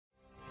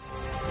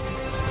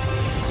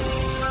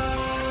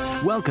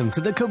Welcome to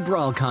the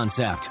Cabral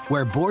Concept,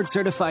 where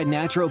board-certified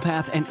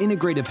naturopath and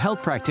integrative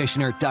health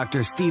practitioner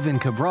Dr. Stephen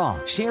Cabral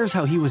shares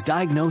how he was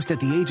diagnosed at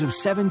the age of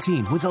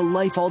 17 with a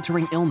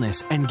life-altering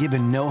illness and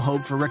given no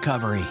hope for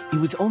recovery. It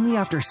was only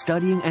after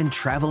studying and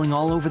traveling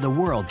all over the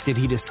world did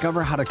he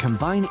discover how to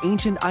combine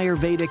ancient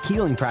Ayurvedic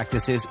healing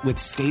practices with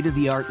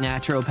state-of-the-art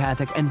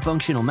naturopathic and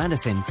functional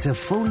medicine to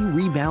fully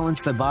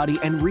rebalance the body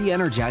and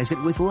re-energize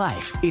it with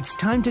life. It's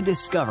time to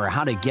discover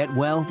how to get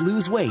well,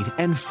 lose weight,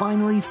 and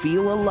finally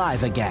feel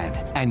alive again.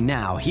 And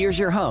now, here's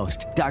your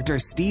host, Dr.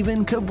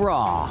 Stephen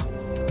Cabral.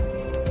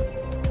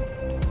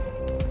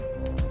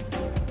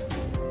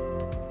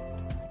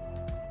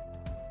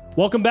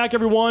 Welcome back,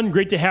 everyone.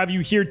 Great to have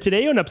you here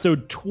today on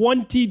episode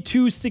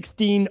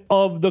 2216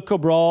 of the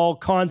Cabral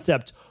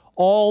Concept.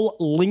 All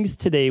links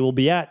today will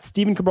be at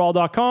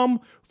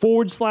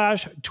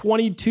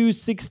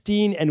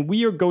stephencabral.com/2216, and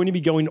we are going to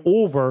be going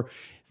over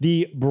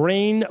the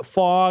brain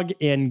fog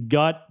and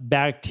gut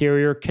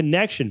bacteria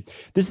connection.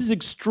 This is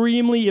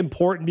extremely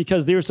important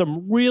because there's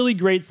some really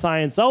great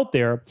science out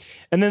there,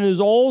 and then there's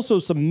also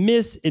some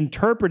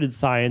misinterpreted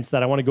science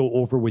that I want to go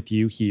over with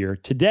you here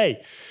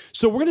today.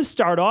 So we're going to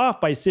start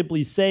off by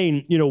simply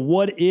saying,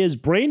 what is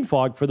brain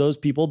fog for those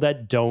people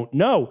that don't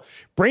know?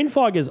 Brain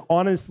fog is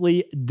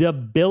honestly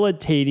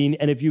debilitating,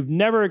 and if you've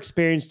never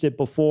experienced it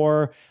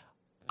before,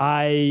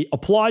 I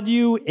applaud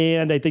you,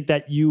 and I think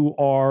that you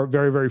are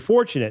very, very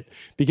fortunate,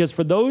 because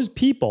for those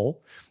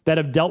people that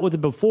have dealt with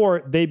it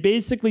before, they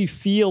basically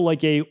feel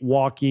like a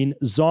walking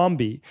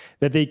zombie,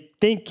 that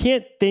they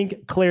can't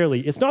think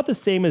clearly. It's not the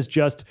same as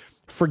just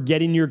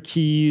forgetting your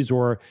keys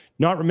or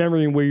not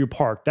remembering where you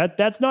parked.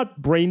 That's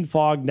not brain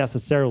fog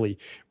necessarily.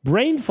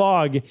 Brain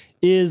fog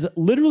is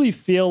literally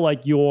feel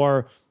like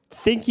you're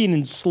thinking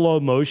in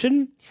slow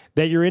motion,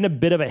 that you're in a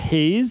bit of a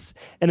haze,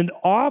 and it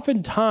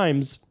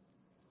oftentimes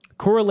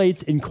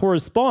correlates and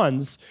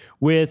corresponds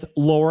with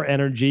lower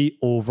energy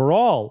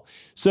overall.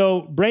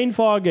 So brain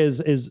fog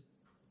is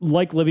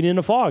like living in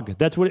a fog.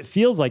 That's what it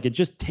feels like. It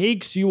just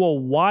takes you a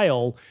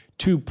while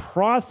to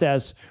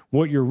process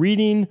what you're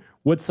reading,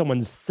 what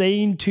someone's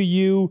saying to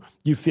you.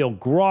 You feel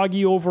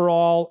groggy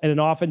overall, and it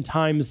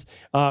oftentimes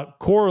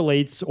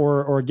correlates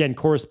or again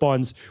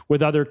corresponds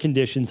with other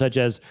conditions such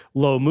as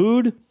low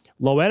mood,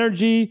 low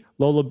energy,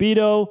 low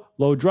libido,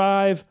 low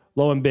drive,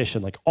 low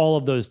ambition, like all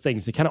of those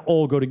things. They kind of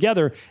all go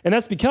together. And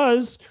that's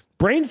because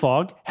brain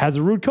fog has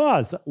a root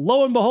cause.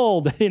 Lo and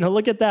behold,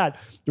 look at that.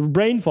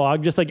 Brain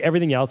fog, just like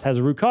everything else, has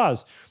a root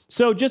cause.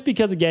 So just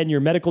because, again, your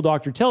medical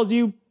doctor tells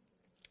you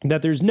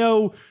that there's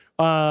no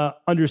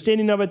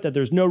understanding of it, that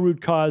there's no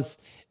root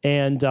cause,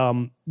 and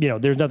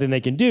there's nothing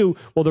they can do,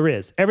 well, there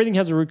is. Everything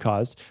has a root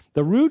cause.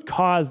 The root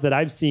cause that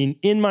I've seen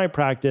in my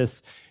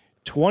practice,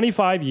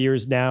 25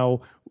 years now,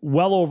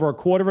 well over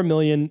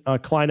 250,000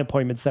 client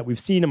appointments that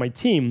we've seen in my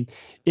team,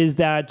 is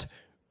that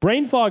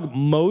brain fog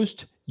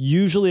most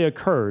usually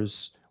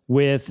occurs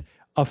with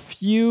a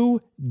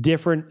few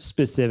different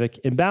specific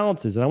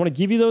imbalances. And I want to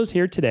give you those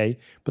here today,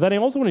 but then I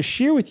also want to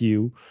share with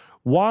you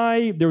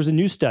why there was a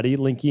new study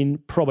linking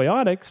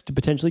probiotics to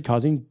potentially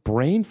causing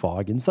brain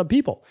fog in some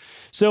people.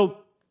 So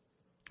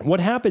what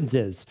happens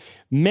is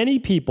many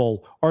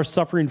people are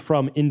suffering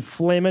from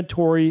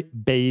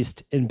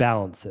inflammatory-based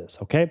imbalances,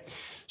 okay?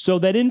 So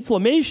that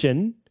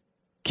inflammation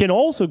can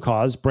also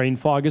cause brain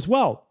fog as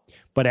well.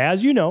 But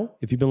as you know,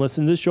 if you've been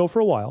listening to this show for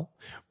a while,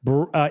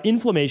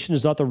 inflammation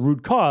is not the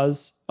root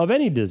cause of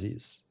any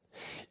disease.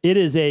 It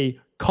is a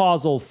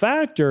causal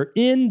factor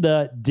in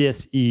the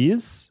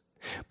dis-ease,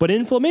 but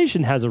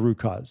inflammation has a root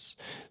cause.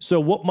 So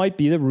what might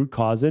be the root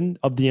cause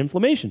of the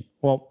inflammation?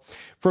 Well,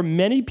 for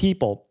many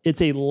people,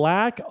 it's a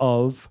lack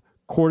of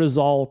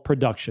cortisol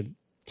production.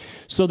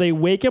 So they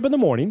wake up in the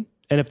morning,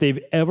 and if they've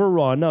ever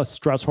run a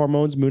stress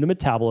hormones, mood, and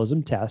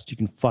metabolism test, you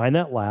can find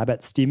that lab at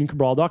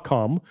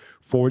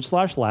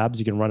stephencabral.com/labs.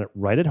 You can run it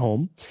right at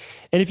home.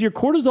 And if your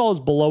cortisol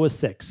is below a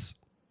 6,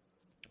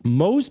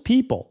 most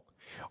people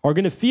are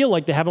going to feel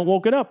like they haven't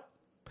woken up,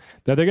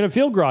 that they're going to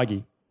feel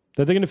groggy,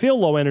 that they're going to feel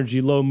low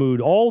energy, low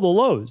mood, all the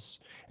lows.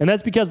 And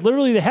that's because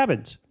literally they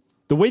haven't.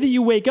 The way that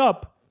you wake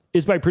up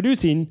is by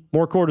producing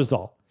more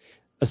cortisol,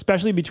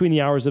 especially between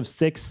the hours of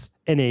 6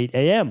 and 8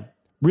 a.m.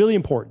 Really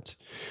important.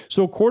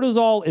 So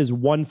cortisol is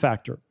one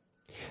factor.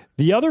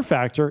 The other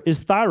factor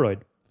is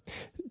thyroid.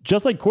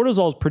 Just like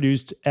cortisol is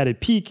produced at a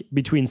peak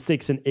between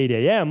 6 and 8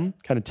 a.m.,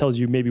 kind of tells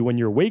you maybe when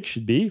your wake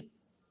should be,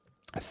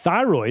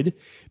 thyroid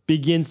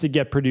begins to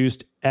get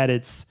produced at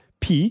its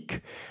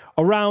peak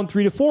around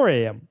 3 to 4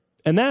 a.m.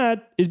 And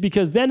that is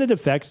because then it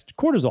affects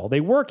cortisol. They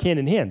work hand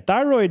in hand.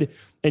 Thyroid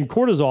and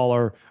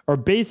cortisol are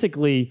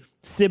basically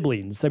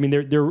siblings. I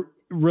mean, they're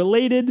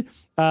related.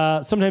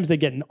 Sometimes they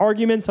get in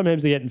arguments.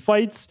 Sometimes they get in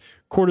fights.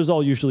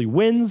 Cortisol usually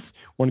wins.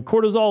 When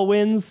cortisol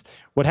wins,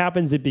 what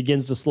happens? It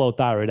begins to slow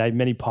thyroid. I have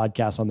many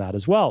podcasts on that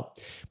as well.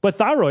 But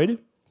thyroid,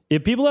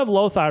 if people have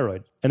low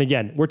thyroid, and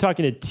again, we're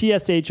talking a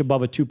TSH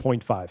above a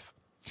 2.5.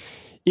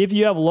 If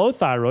you have low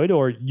thyroid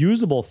or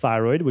usable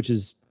thyroid, which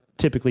is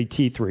typically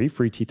T3,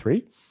 free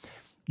T3,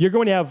 you're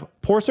going to have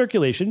poor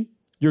circulation.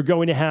 You're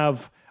going to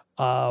have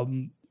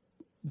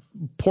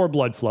poor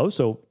blood flow,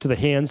 so to the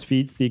hands,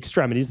 feet, the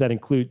extremities, that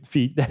include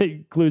feet, that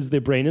includes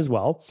the brain as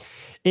well,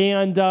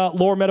 and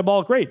lower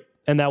metabolic rate,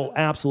 and that will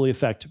absolutely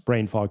affect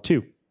brain fog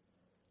too.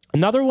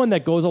 Another one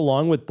that goes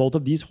along with both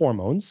of these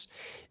hormones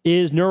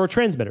is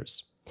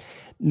neurotransmitters.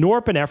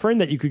 Norepinephrine,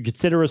 that you could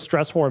consider a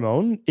stress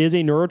hormone, is a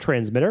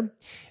neurotransmitter,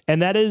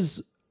 and that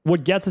is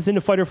what gets us into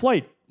fight or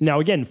flight. Now,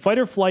 again, fight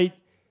or flight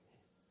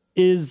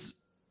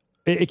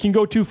it can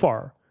go too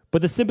far,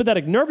 but the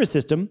sympathetic nervous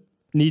system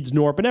needs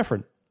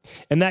norepinephrine.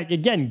 And that,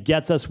 again,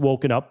 gets us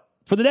woken up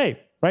for the day,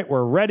 right?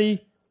 We're ready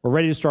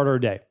to start our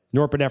day.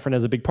 Norepinephrine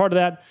has a big part of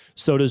that.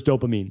 So does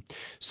dopamine.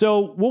 So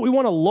what we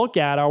want to look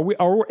at,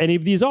 are any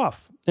of these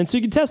off? And so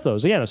you can test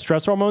those. Again, a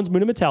stress hormones,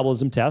 mood and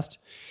metabolism test.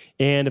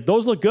 And if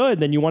those look good,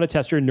 then you want to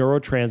test your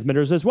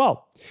neurotransmitters as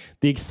well.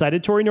 The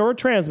excitatory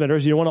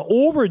neurotransmitters, you don't want to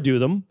overdo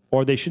them,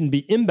 or they shouldn't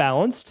be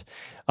imbalanced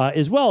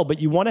as well, but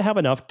you want to have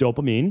enough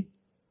dopamine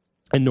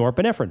and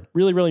norepinephrine.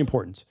 Really, really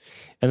important.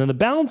 And then the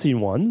balancing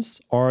ones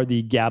are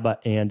the GABA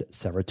and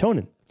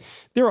serotonin.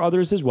 There are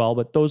others as well,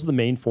 but those are the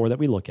main four that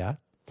we look at.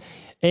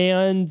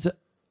 And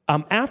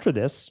after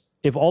this,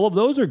 if all of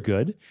those are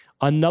good,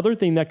 another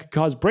thing that could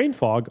cause brain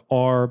fog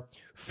are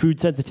food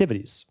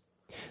sensitivities.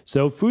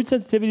 So food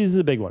sensitivities is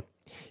a big one.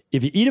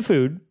 If you eat a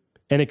food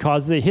and it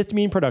causes a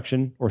histamine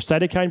production or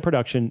cytokine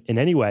production in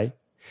any way,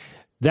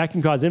 that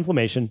can cause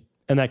inflammation,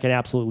 and that can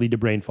absolutely lead to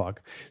brain fog.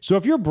 So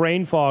if your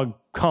brain fog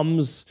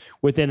comes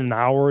within an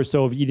hour or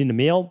so of eating a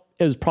meal,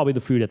 it was probably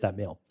the food at that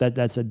meal.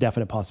 That's a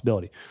definite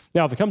possibility.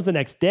 Now, if it comes the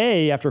next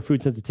day after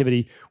food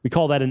sensitivity, we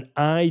call that an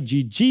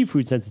IgG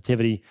food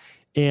sensitivity.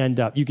 And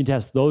you can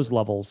test those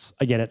levels,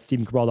 again, at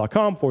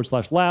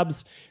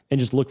stevencabral.com/labs, and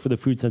just look for the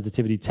food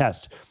sensitivity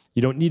test.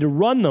 You don't need to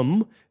run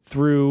them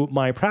through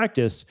my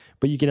practice,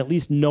 but you can at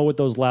least know what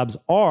those labs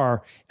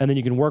are, and then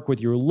you can work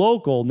with your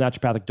local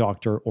naturopathic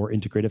doctor or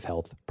integrative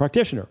health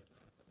practitioner.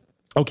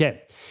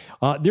 Okay,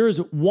 there's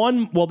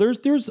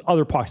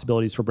other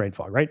possibilities for brain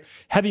fog, right?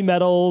 Heavy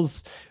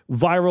metals,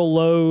 viral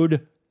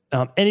load,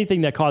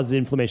 anything that causes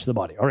inflammation of the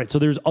body. All right, so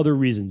there's other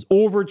reasons.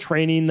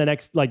 Overtraining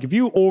if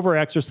you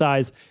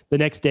over-exercise, the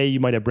next day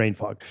you might have brain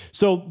fog.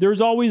 So there's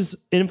always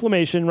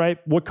inflammation, right?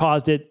 What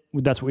caused it?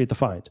 That's what we have to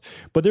find.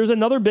 But there's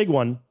another big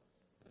one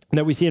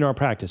that we see in our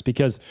practice,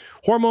 because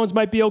hormones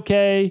might be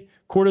okay,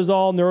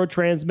 cortisol,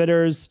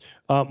 neurotransmitters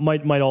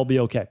might all be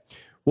okay.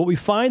 What we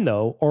find,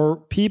 though, are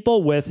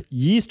people with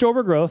yeast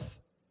overgrowth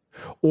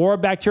or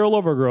bacterial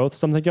overgrowth,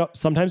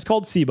 sometimes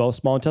called SIBO,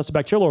 small intestinal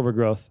bacterial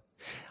overgrowth,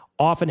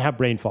 often have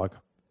brain fog.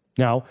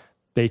 Now,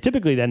 they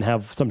typically then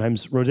have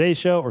sometimes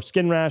rosacea or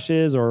skin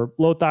rashes or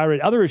low thyroid,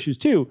 other issues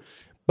too,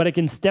 but it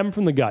can stem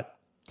from the gut.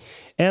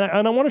 And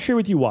I want to share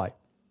with you why.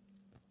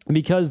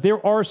 Because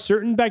there are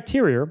certain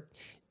bacteria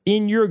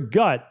in your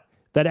gut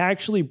that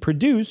actually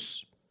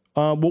produce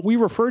what we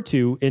refer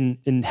to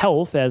in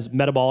health as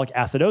metabolic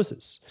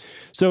acidosis.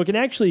 So it can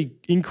actually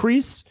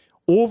increase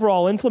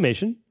overall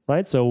inflammation,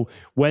 right? So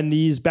when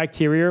these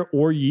bacteria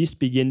or yeast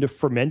begin to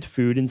ferment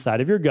food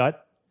inside of your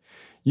gut,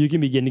 you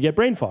can begin to get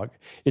brain fog.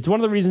 It's one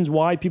of the reasons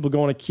why people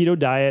go on a keto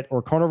diet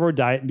or carnivore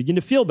diet and begin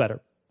to feel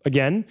better.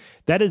 Again,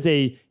 that is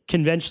a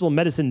conventional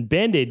medicine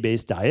Band-Aid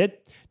based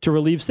diet to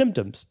relieve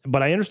symptoms.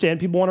 But I understand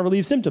people want to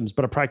relieve symptoms,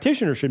 but a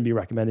practitioner shouldn't be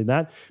recommending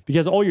that,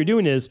 because all you're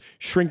doing is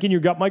shrinking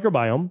your gut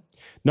microbiome,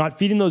 not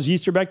feeding those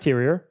yeast or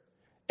bacteria,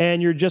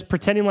 and you're just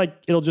pretending like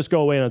it'll just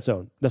go away on its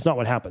own. That's not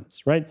what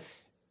happens, right?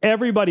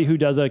 Everybody who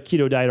does a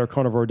keto diet or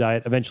carnivore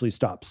diet eventually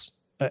stops.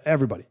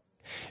 Everybody.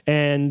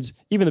 And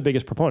even the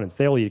biggest proponents,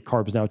 they all eat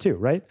carbs now too,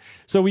 right?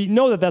 So we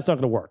know that that's not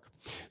going to work.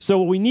 So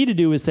what we need to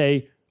do is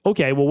say,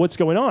 okay, well, what's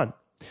going on?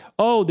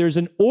 Oh, there's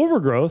an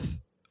overgrowth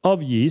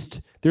of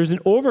yeast. There's an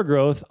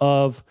overgrowth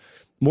of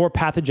more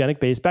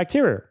pathogenic-based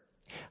bacteria.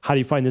 How do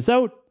you find this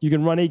out? You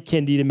can run a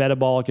Candida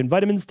metabolic and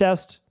vitamins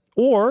test,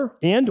 or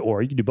you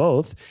can do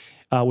both,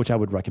 which I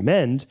would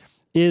recommend,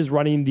 is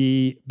running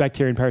the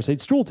bacteria and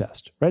parasite stool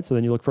test, right? So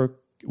then you look for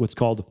what's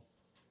called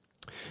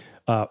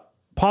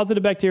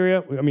positive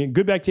bacteria,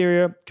 good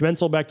bacteria,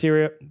 commensal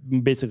bacteria,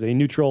 basically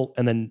neutral,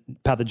 and then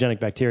pathogenic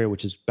bacteria,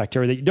 which is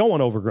bacteria that you don't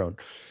want overgrown.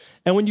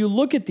 And when you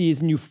look at these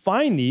and you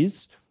find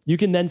these, you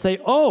can then say,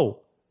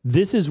 oh,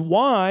 this is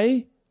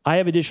why I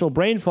have additional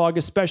brain fog,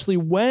 especially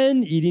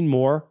when eating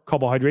more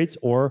carbohydrates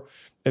or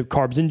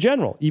carbs in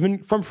general,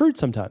 even from fruit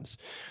sometimes.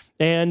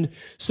 And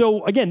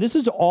so again, this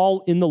is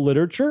all in the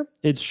literature.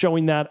 It's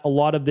showing that a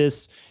lot of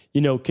this,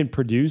 can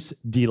produce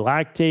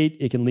delactate.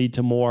 It can lead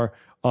to more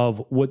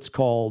of what's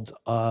called,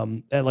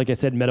 like I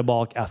said,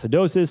 metabolic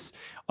acidosis.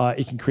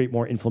 It can create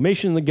more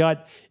inflammation in the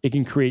gut. It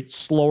can create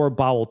slower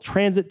bowel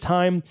transit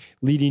time,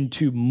 leading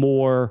to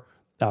more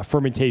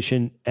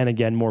fermentation and,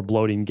 again, more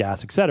bloating,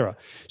 gas, etc.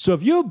 So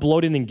if you have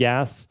bloating and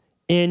gas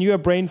and you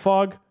have brain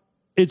fog,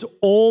 it's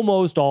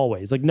almost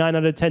always, like 9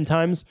 out of 10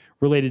 times,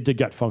 related to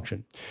gut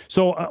function.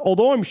 So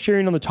although I'm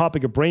sharing on the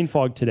topic of brain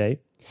fog today,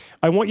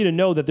 I want you to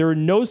know that there are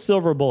no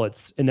silver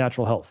bullets in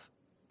natural health.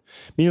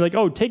 Meaning like,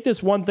 oh, take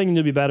this one thing and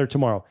you'll be better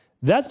tomorrow.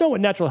 That's not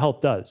what natural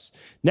health does.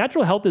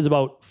 Natural health is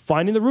about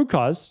finding the root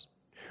cause,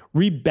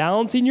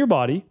 rebalancing your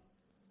body,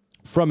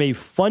 from a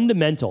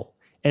fundamental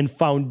and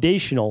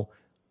foundational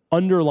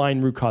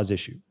underlying root cause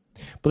issue.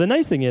 But the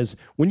nice thing is,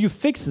 when you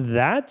fix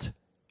that,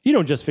 you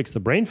don't just fix the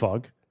brain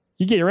fog.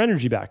 You get your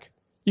energy back.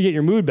 You get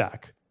your mood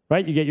back,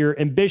 right? You get your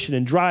ambition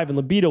and drive and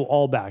libido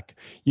all back.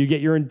 You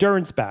get your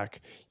endurance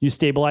back. You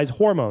stabilize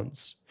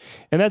hormones.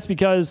 And that's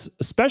because,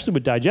 especially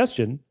with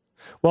digestion,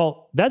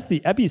 well, that's the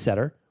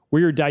epicenter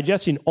where you're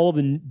digesting all of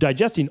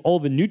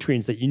the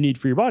nutrients that you need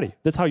for your body.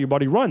 That's how your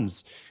body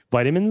runs.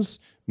 Vitamins,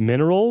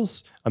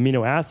 minerals,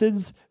 amino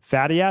acids,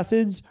 fatty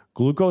acids,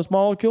 glucose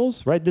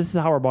molecules, right? This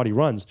is how our body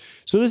runs.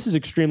 So this is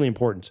extremely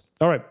important.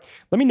 All right,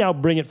 let me now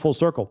bring it full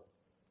circle.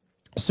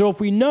 So if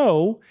we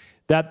know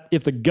that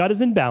if the gut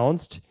is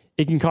imbalanced,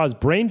 it can cause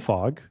brain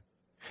fog,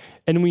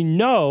 and we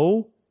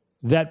know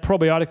that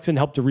probiotics can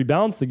help to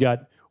rebalance the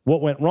gut,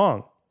 what went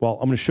wrong? Well,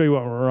 I'm going to show you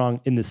what went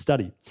wrong in this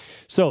study.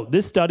 So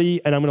this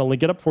study, and I'm going to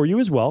link it up for you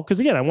as well, because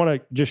again, I want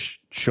to just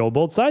show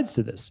both sides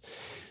to this.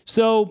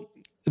 So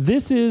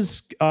this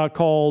is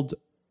called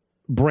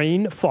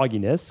brain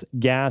fogginess,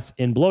 gas,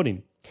 and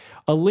bloating,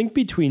 a link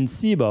between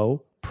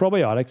SIBO,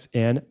 probiotics,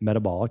 and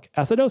metabolic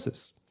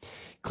acidosis.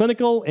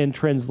 Clinical and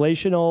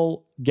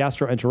translational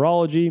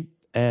gastroenterology,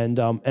 and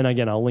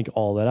again, I'll link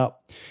all that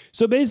up.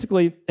 So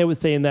basically, it was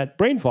saying that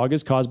brain fog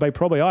is caused by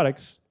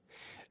probiotics,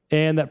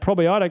 and that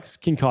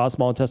probiotics can cause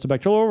small intestinal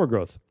bacterial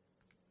overgrowth,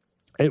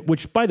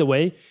 which, by the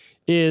way,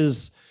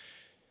 is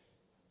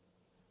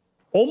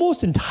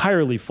almost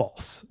entirely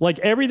false. Like,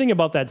 everything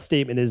about that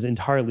statement is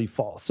entirely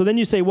false. So then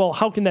you say, well,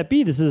 how can that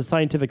be? This is a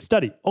scientific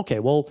study. Okay,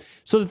 well,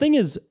 so the thing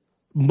is,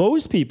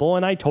 most people,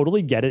 and I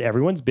totally get it,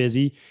 everyone's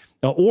busy,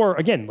 or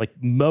again, like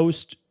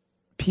most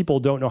people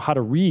don't know how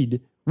to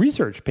read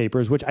research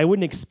papers, which I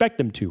wouldn't expect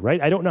them to,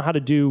 right? I don't know how to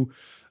do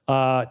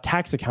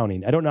tax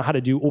accounting. I don't know how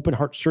to do open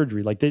heart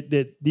surgery. Like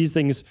these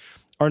things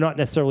are not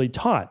necessarily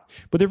taught,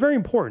 but they're very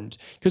important,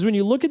 because when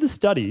you look at the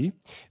study,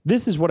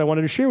 this is what I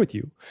wanted to share with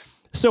you.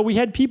 So we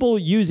had people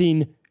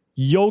using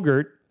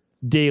yogurt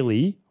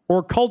daily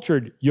or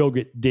cultured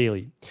yogurt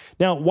daily.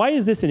 Now, why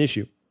is this an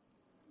issue?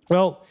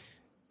 Well,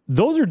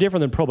 those are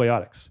different than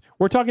probiotics.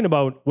 We're talking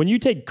about when you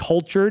take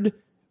cultured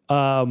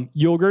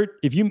yogurt,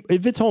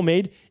 if it's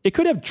homemade, it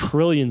could have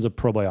trillions of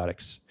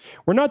probiotics.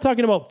 We're not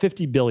talking about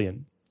 50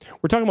 billion.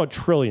 We're talking about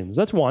trillions.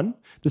 That's one.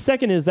 The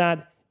second is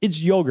that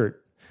it's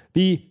yogurt.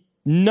 The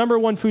number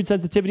one food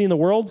sensitivity in the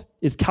world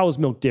is cow's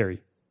milk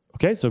dairy.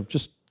 Okay, so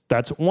just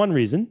that's one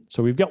reason.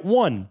 So we've got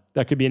one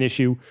that could be an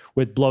issue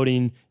with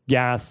bloating,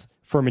 gas,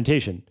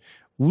 fermentation.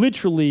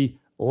 Literally,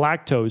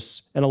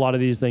 lactose and a lot of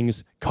these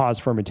things cause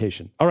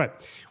fermentation. All right,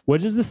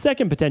 what is the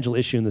second potential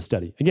issue in the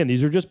study? Again,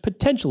 these are just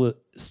potential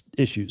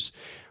issues.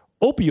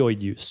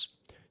 Opioid use.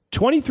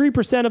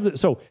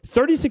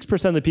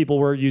 36% of the people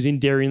were using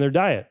dairy in their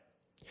diet.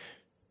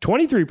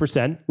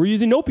 23% were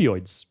using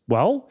opioids.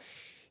 Well,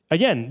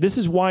 again, this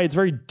is why it's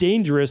very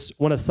dangerous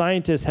when a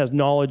scientist has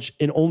knowledge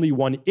in only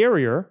one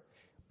area,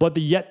 but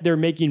yet they're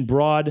making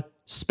broad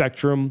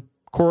spectrum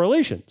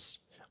correlations.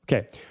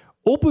 Okay,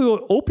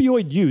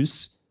 opioid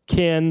use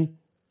can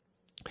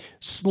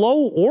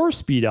slow or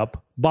speed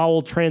up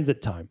bowel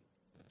transit time.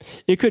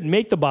 It could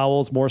make the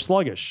bowels more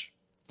sluggish.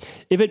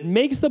 If it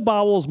makes the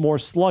bowels more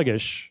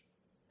sluggish,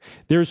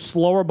 there's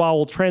slower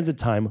bowel transit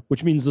time,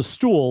 which means the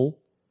stool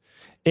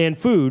and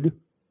food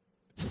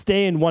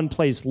stay in one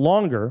place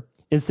longer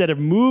instead of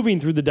moving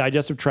through the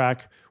digestive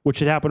tract, which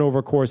should happen over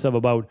a course of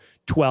about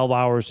 12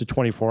 hours to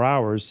 24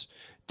 hours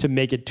to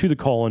make it to the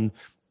colon.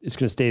 It's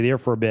going to stay there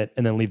for a bit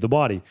and then leave the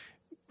body.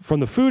 From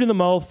the food in the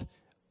mouth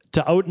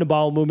to out in the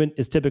bowel movement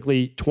is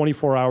typically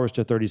 24 hours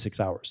to 36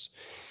 hours.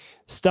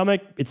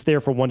 Stomach, it's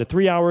there for 1 to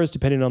 3 hours,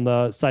 depending on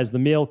the size of the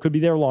meal. Could be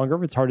there longer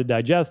if it's hard to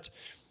digest.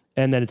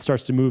 And then it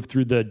starts to move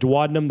through the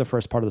duodenum, the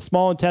first part of the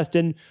small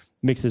intestine,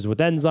 mixes with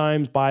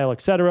enzymes, bile,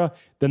 etc.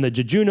 Then the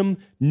jejunum,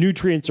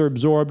 nutrients are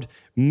absorbed,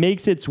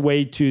 makes its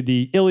way to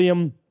the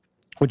ileum,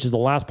 which is the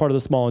last part of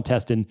the small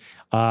intestine.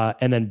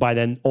 And then by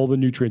then, all the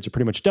nutrients are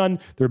pretty much done.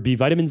 There are B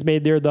vitamins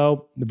made there,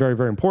 though. Very,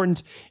 very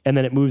important. And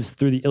then it moves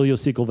through the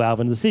ileocecal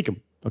valve into the cecum.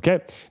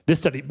 Okay? This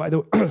study, by the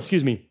way,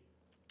 excuse me,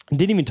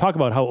 didn't even talk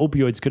about how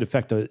opioids could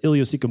affect the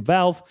ileocecal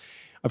valve.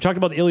 I've talked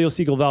about the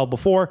ileocecal valve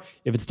before.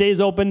 If it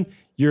stays open,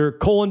 your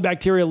colon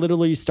bacteria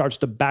literally starts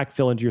to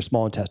backfill into your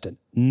small intestine.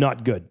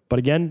 Not good. But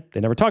again, they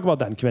never talk about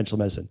that in conventional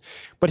medicine.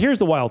 But here's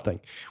the wild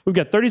thing. We've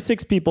got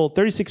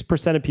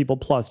 36% of people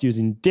plus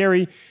using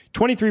dairy,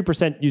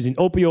 23% using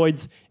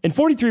opioids, and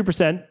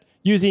 43%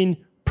 using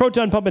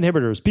proton pump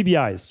inhibitors,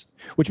 PPIs,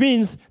 which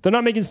means they're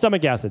not making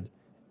stomach acid.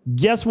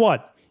 Guess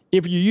what?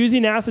 If you're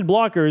using acid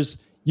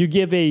blockers, you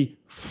give a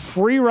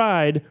free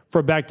ride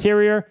for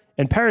bacteria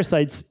and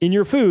parasites in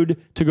your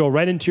food to go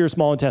right into your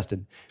small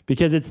intestine,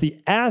 because it's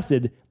the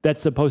acid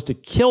that's supposed to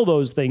kill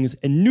those things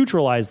and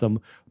neutralize them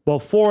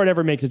before it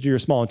ever makes it to your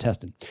small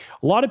intestine.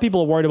 A lot of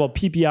people are worried about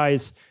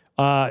PPIs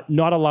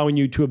not allowing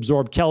you to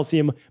absorb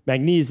calcium,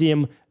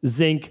 magnesium,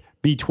 zinc,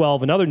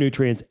 B12, and other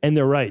nutrients, and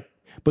they're right.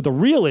 But the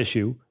real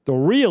issue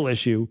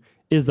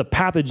is the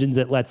pathogens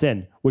it lets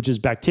in, which is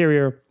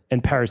bacteria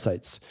and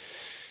parasites.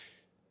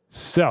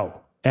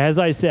 So, as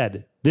I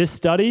said, this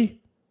study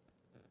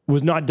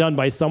was not done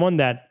by someone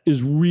that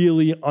is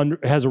really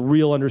has a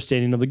real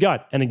understanding of the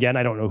gut. And again,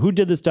 I don't know who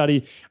did the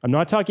study. I'm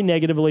not talking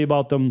negatively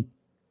about them,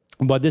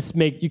 but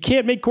you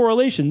can't make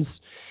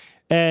correlations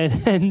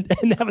and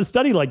have a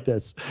study like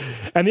this.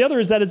 And the other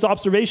is that it's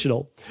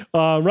observational,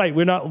 right?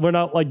 We're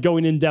not like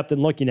going in depth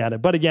and looking at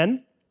it. But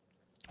again,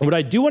 what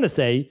I do want to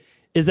say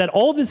is that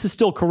all of this is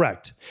still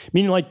correct,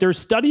 meaning like their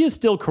study is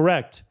still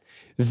correct.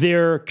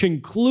 Their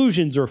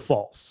conclusions are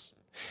false.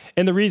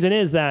 And the reason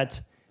is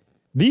that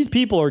these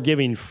people are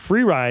giving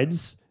free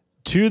rides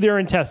to their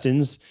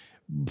intestines,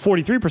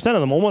 43% of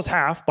them, almost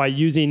half, by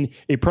using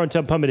a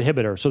proton pump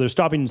inhibitor. So they're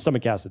stopping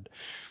stomach acid.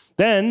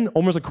 Then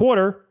almost a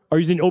quarter are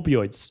using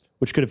opioids,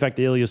 which could affect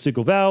the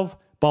ileocecal valve,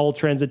 bowel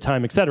transit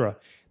time, etc.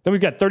 Then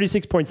we've got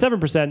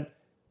 36.7%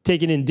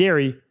 taking in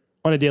dairy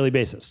on a daily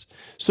basis.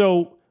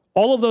 So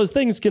all of those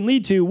things can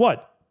lead to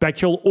what?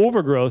 Bacterial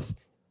overgrowth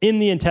in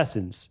the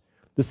intestines.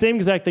 The same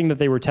exact thing that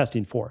they were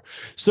testing for.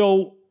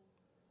 So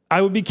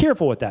I would be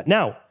careful with that.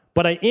 Now,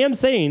 but I am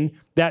saying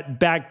that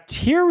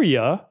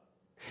bacteria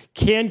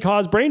can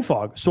cause brain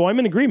fog. So I'm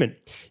in agreement.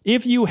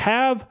 If you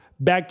have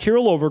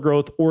bacterial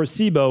overgrowth or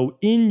SIBO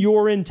in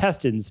your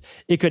intestines,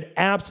 it could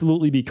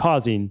absolutely be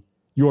causing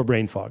your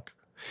brain fog.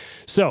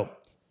 So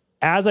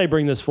as I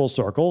bring this full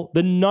circle,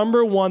 the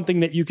number one thing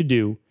that you could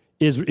do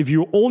is if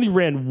you only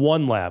ran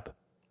one lab,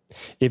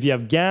 if you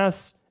have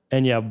gas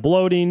and you have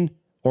bloating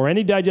or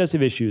any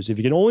digestive issues, if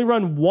you can only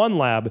run one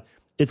lab,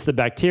 it's the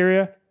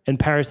bacteria and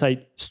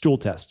parasite stool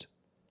test.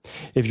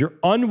 If you're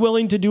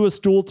unwilling to do a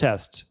stool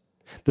test,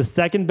 the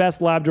second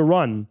best lab to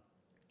run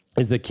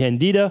is the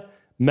Candida,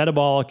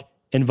 metabolic,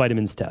 and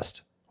vitamins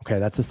test. Okay,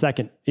 that's the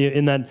second.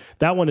 And then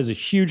that one is a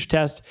huge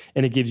test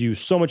and it gives you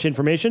so much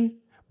information.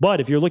 But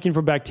if you're looking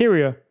for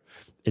bacteria,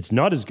 it's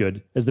not as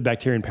good as the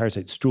bacteria and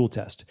parasite stool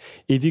test.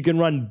 If you can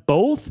run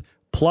both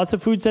plus a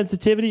food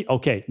sensitivity,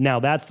 okay, now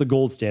that's the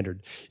gold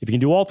standard. If you can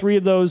do all three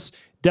of those,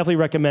 definitely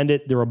recommend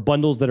it. There are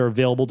bundles that are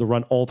available to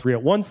run all three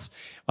at once.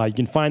 You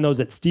can find those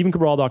at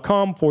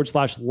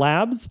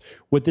stevencabral.com/labs.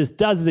 What this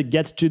does is it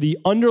gets to the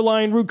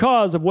underlying root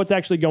cause of what's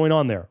actually going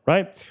on there,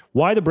 right?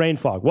 Why the brain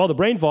fog? Well, the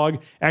brain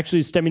fog actually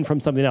is stemming from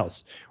something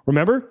else.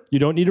 Remember, you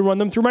don't need to run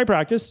them through my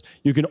practice.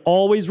 You can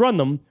always run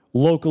them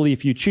locally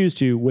if you choose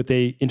to with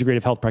a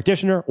integrative health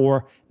practitioner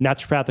or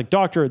naturopathic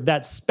doctor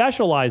that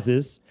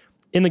specializes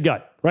in the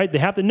gut, right? They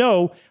have to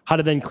know how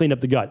to then clean up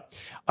the gut.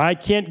 I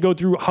can't go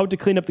through how to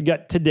clean up the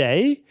gut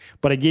today,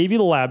 but I gave you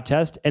the lab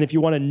test. And if you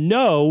want to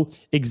know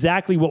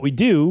exactly what we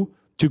do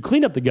to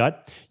clean up the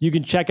gut, you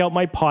can check out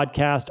my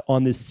podcast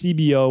on the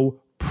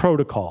CBO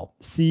protocol,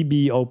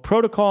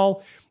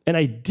 and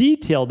I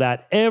detail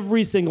that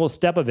every single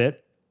step of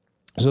it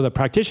so that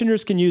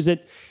practitioners can use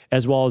it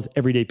as well as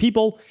everyday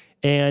people.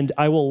 And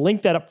I will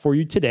link that up for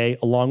you today,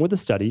 along with the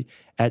study,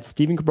 at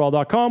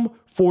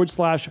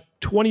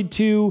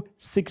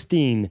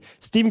stevencabral.com/2216.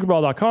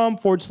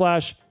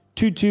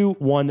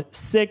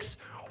 stevencabral.com/2216.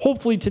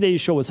 Hopefully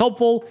today's show was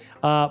helpful.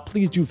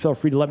 Please do feel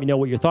free to let me know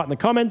what your thought in the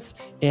comments.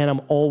 And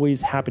I'm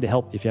always happy to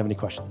help if you have any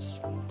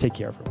questions. Take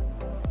care, everyone.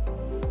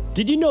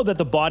 Did you know that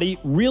the body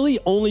really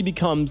only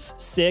becomes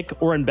sick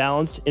or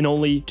imbalanced in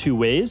only two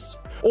ways?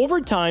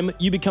 Over time,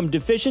 you become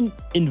deficient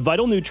in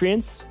vital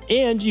nutrients,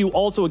 and you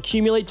also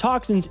accumulate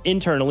toxins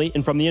internally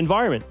and from the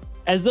environment.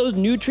 As those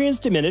nutrients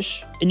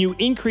diminish and you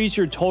increase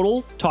your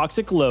total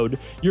toxic load,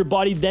 your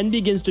body then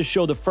begins to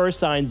show the first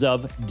signs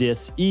of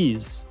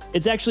dis-ease.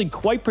 It's actually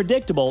quite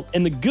predictable,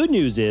 and the good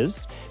news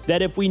is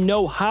that if we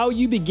know how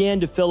you began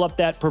to fill up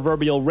that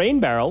proverbial rain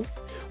barrel,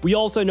 we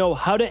also know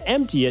how to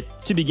empty it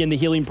to begin the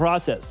healing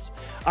process.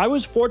 I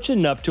was fortunate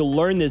enough to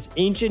learn this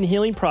ancient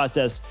healing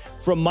process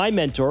from my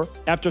mentor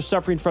after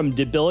suffering from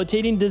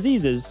debilitating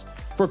diseases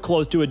for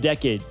close to a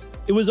decade.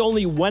 It was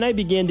only when I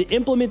began to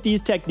implement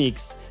these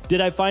techniques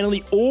did I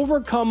finally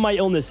overcome my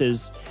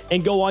illnesses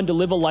and go on to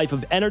live a life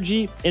of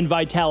energy and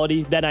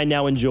vitality that I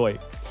now enjoy.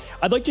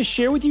 I'd like to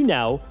share with you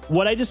now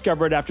what I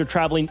discovered after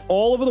traveling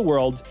all over the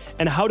world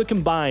and how to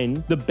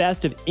combine the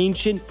best of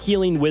ancient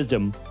healing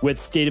wisdom with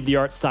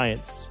state-of-the-art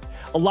science.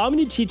 Allow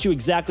me to teach you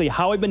exactly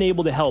how I've been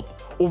able to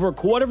help over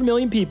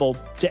 250,000 people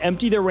to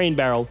empty their rain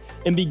barrel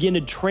and begin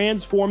to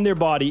transform their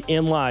body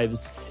and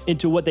lives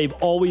into what they've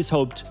always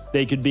hoped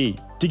they could be.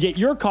 To get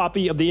your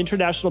copy of the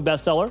international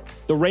bestseller,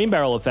 The Rain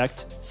Barrel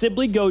Effect,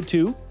 simply go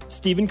to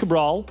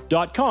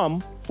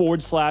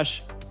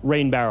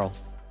stevencabral.com/rainbarrel.